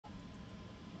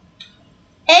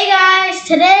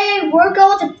today we're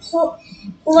going to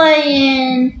play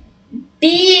in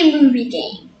B movie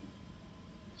game.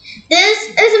 This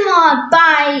is a mod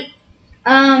by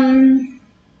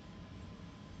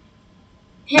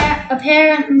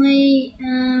apparently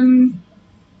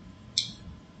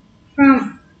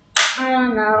from I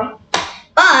don't know,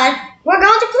 but we're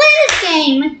going to play this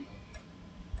game.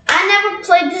 I never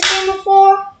played this game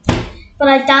before, but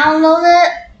I downloaded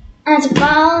it as a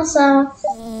file, so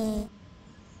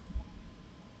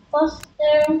let's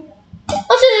do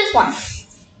this one.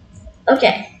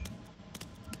 Okay.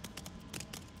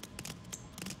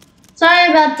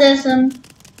 Sorry about this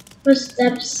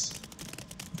footsteps.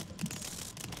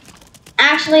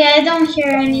 Actually, I don't hear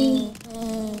any.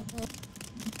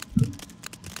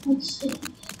 Let's see.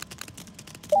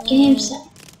 Game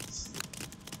settings.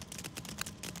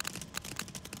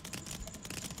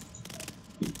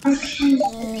 Okay.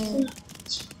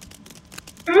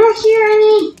 I don't hear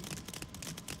any.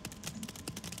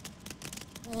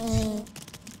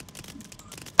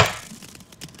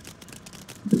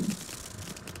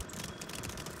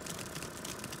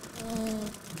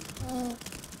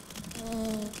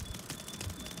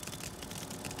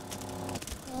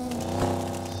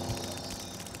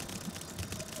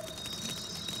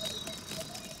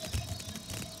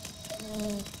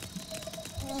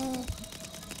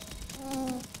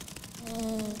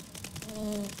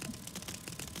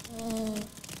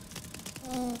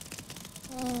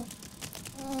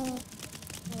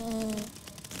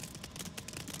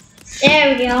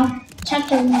 There we go.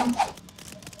 Chapter 1.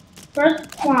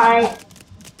 First flight.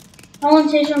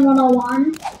 Orientation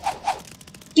 101.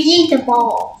 Beat the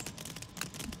ball.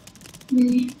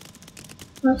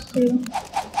 Let's do.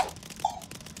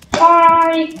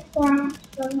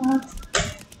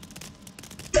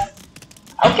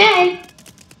 Okay.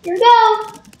 Here we go.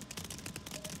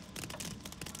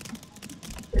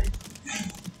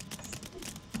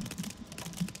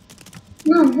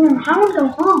 No, how would I go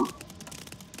home?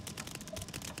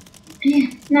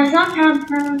 No, it's not how to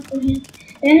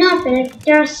they're not big,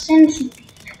 they're sentient.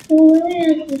 Who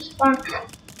is responsible?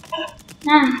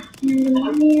 Nah, and the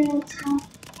money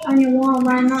on your wall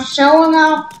right now showing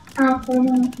up for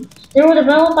them. They were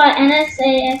developed by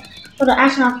NSA for the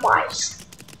astronaut flights.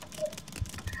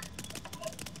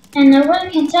 And nobody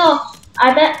can tell.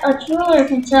 I bet a jeweler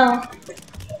can tell.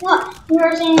 What? You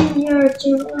were saying you're a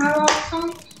jeweler or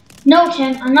something? No,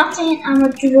 Ken, I'm not saying I'm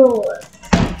a jeweler.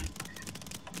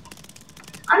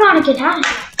 I gotta get out of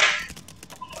here.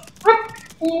 What?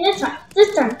 This one.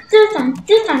 This.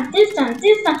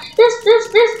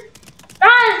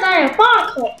 That is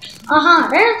diabolical.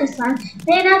 There's this one.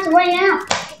 Maybe that's the way out.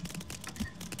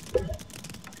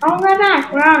 I'll be right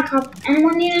back. We're out of cup.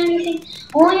 Anyone need anything?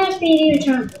 Only a speedy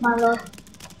return, my love.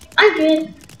 I'm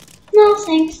good. No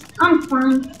thanks. I'm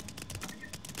fine.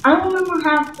 I don't remember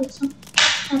how this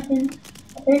happened.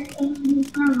 A bit and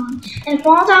it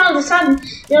falls out of the sudden.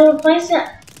 They'll replace it.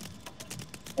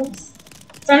 It's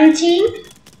 17.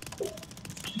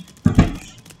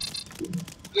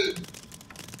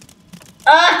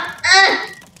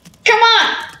 Come on!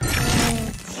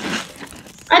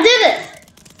 I did it!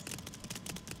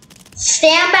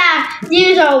 Stand back.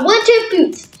 These are winter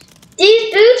boots.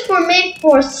 These boots were made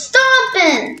for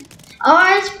stomping.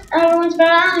 Alright, everyone's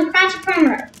better out and crash the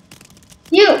perimeter.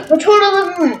 You, patrol the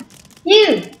living room.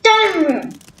 You, dining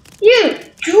room. You,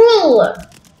 drooler.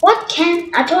 What,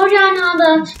 Ken? I told you I know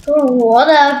the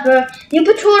whatever. You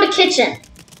patrol the kitchen.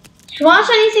 Watch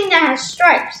anything that has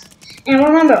stripes. And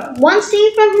remember, one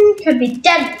scene from him could be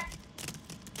deadly.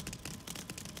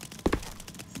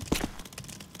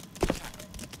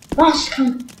 Boss,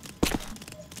 come.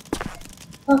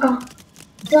 Look on.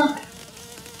 Look.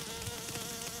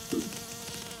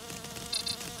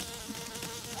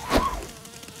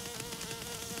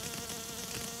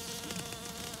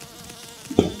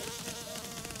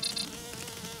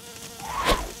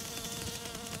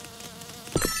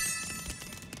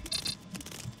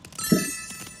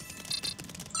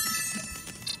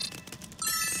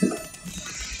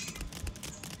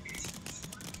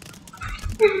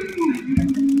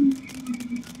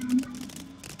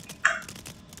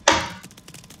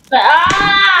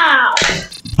 Ow!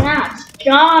 That's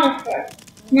gotta hurt.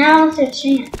 Now's your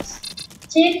chance.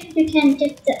 See if you can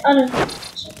get the other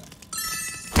picture.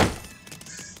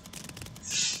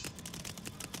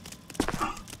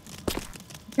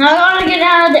 Now I gotta get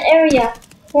out of the area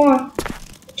for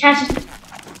catching.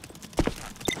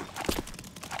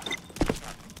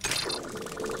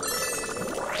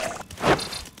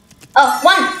 Oh,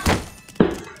 one!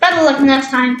 Better luck next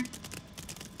time.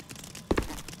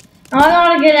 Now I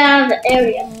gotta get out of the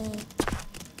area.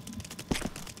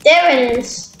 There it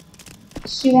is.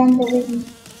 She won't believe me.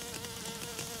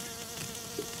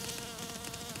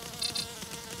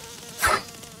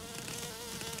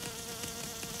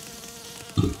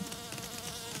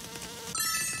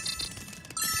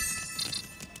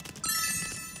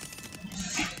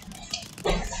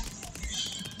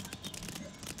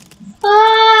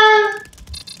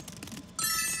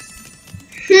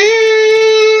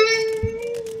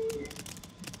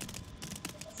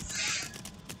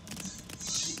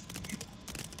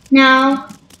 Now,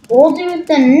 we'll do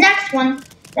the next one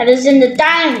that is in the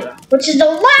dining room, which is the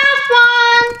last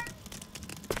one!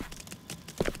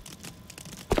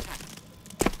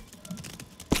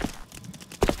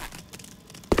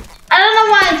 I don't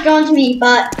know why it's going to me,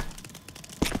 but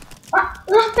what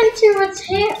happened to its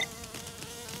hair?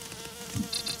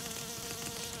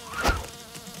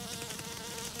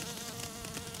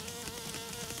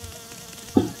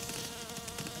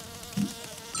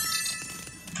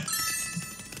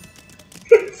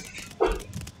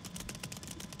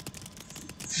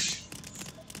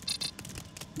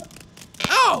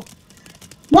 Oh!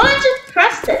 Well, I just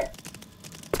pressed it.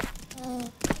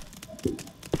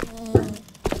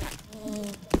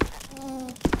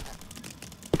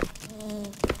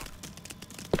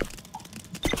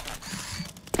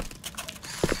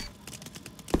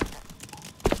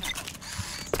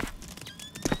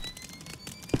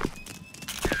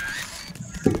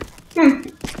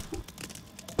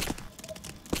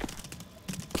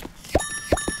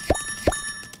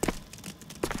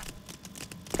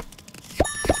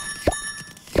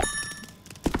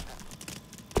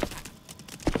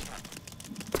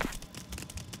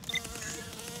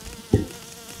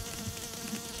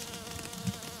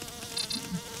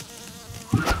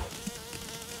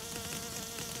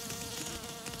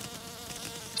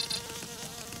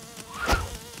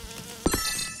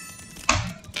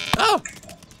 Oh!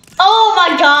 Oh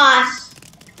my gosh!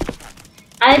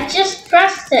 I just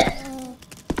pressed it.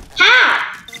 How?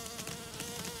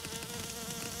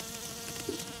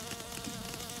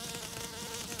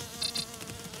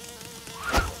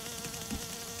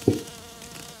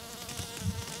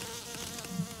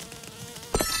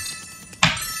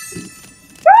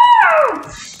 Woo!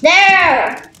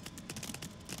 There!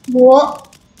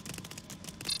 What?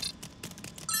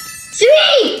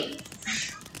 Sweet!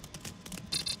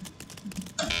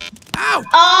 Ow!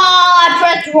 Oh, I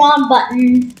pressed the wrong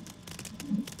button.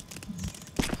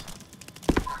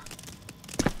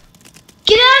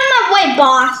 Get out of my way,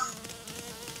 boss.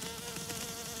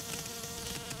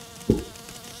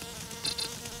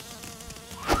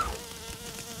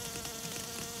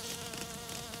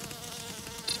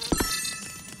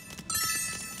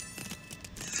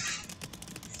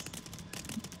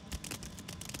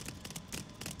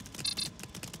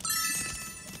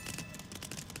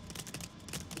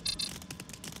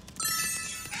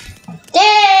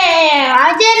 There,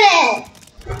 I did it.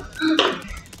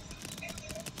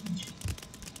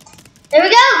 There we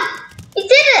go. We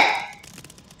did it.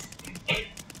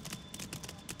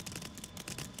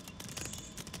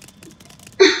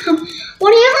 What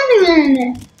are you doing in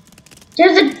there?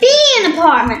 There's a bee in the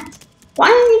apartment. Why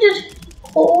don't you just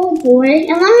go, boy,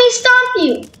 and let me stop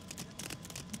you?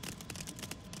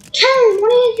 Ken,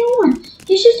 what are you doing?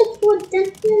 You should support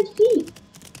Defense Bee.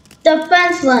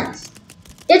 Defenseless.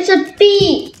 It's a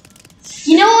bee.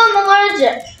 You know I'm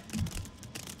allergic.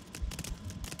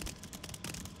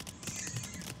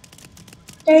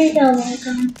 There you go,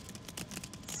 welcome.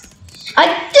 I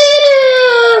did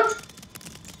it!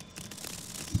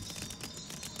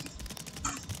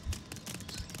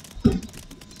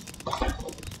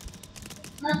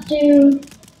 Let's do.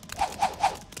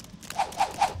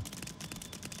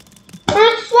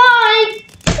 Let's fly.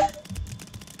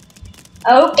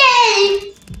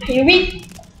 Okay. Here we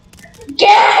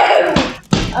go.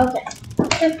 Okay.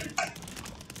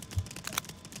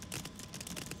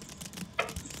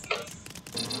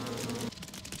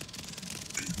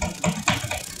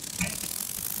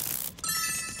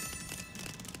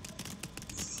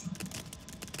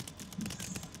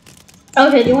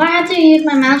 Okay, do I have to use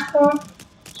my mouse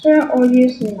cursor or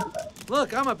use the number?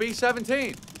 Look, I'm a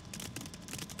B-17.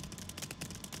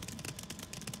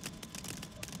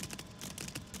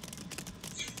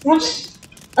 What?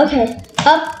 Okay,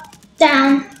 up,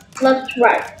 down, left,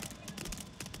 right.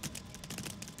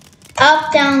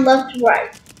 Up, down, left,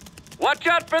 right. Watch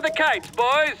out for the kites,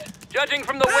 boys. Judging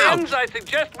from the winds, I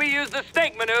suggest we use the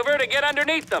snake maneuver to get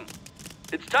underneath them.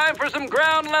 It's time for some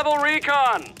ground level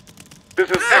recon. This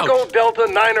is Echo Delta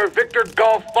Niner Victor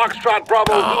Golf Foxtrot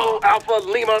Bravo Zulu Alpha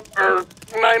Lima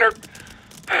Niner.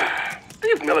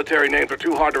 These military names are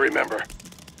too hard to remember.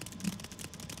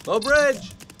 Low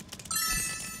bridge.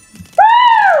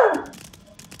 Woo!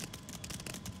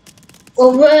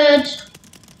 Go red.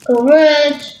 Go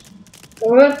red.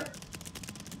 Go red.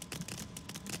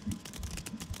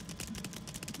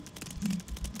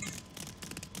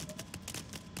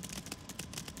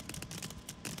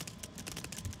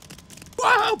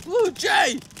 Wow, Blue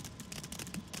Jay!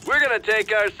 We're gonna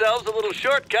take ourselves a little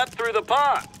shortcut through the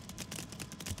pond.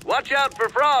 Watch out for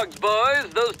frogs, boys.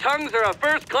 Those tongues are a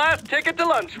first-class ticket to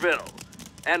Lunchville.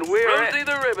 And we're Rosie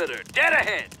the Riveter, dead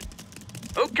ahead.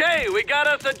 Okay, we got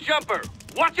us a jumper.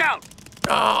 Watch out!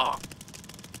 Oh!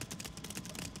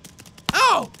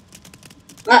 Oh!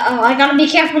 Uh-oh, I gotta be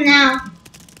careful now.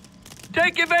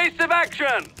 Take evasive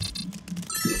action!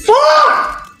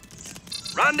 4!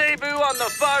 Rendezvous on the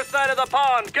far side of the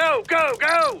pond. Go, go,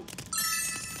 go!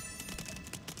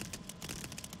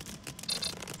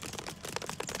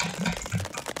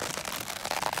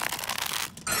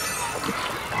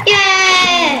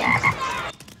 Yay!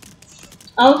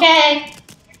 Okay.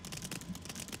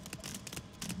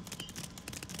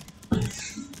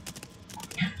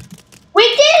 We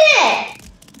did it!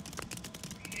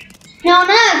 Now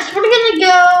next, we're gonna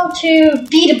go to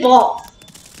beat a ball.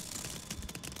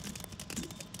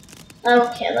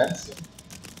 Okay, let's see.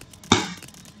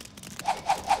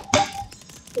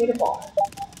 Beat a ball.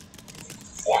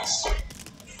 Yes.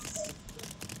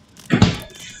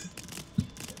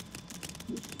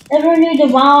 Never knew the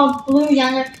wild blue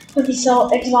yonder could be so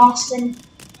exhausting.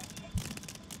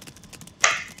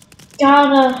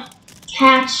 Gotta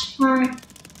catch my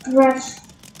breath.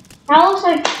 That looks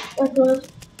like a good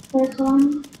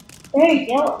one. Very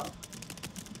yellow.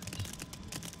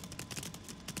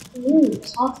 Ooh,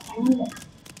 soft panda.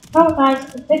 Oh guys,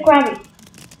 the big rabbit.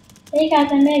 Hey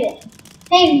guys, I made it.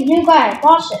 Hey, new guy,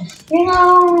 watch it. You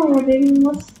know, baby,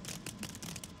 what's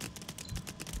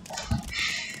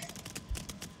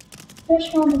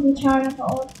First one to be tired of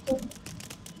all the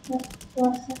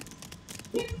lesson.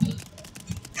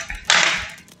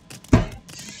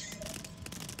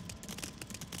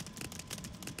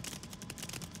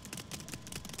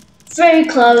 Very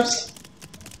close.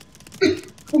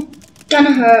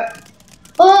 Gonna hurt.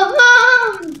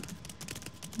 Oh,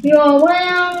 you're way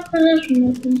out of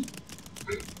position.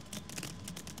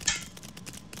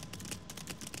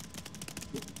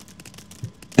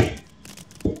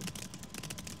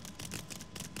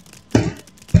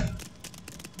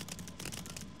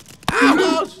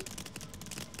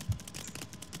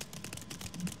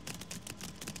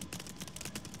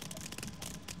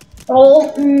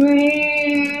 Oh,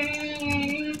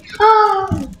 oh,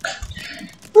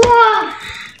 what?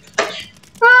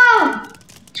 Oh,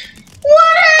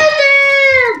 what is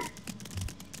it?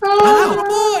 Oh, little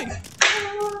boy!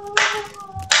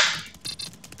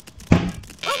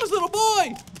 Mama's little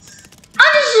boy!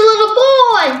 I'm just a little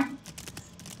boy.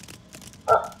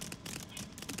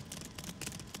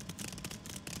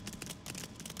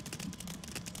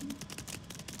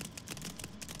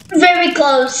 Very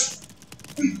close.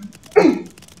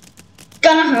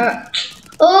 Gonna hurt.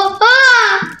 Oh,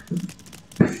 ah!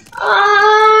 Ah!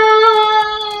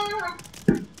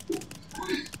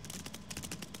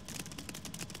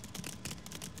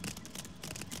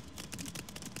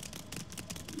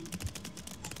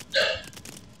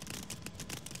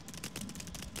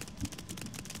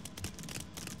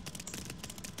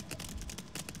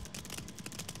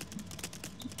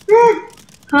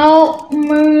 Help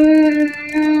me.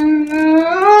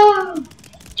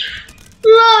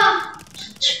 No!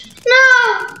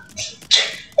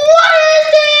 What is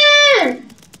it?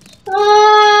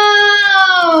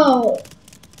 Oh!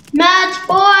 Matt,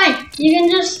 boy, you can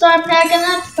just start packing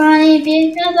up funny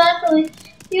because I believe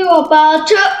you're about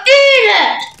to eat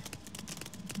it!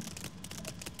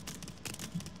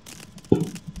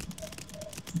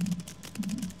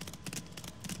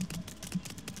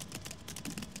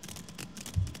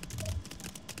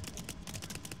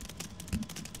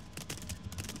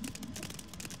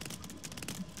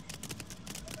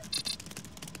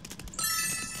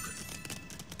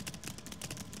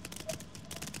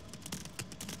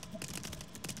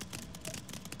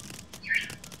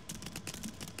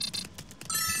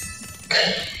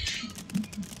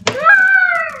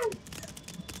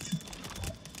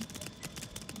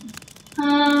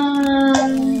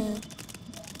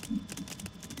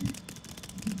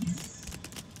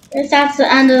 Guess that's the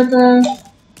end of the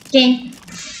game.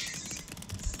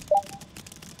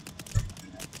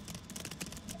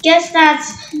 Guess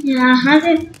that's, yeah,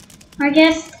 I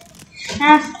guess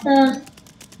that's the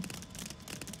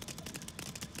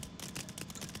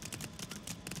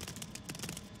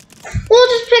we'll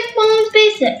just pick one of the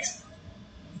basics.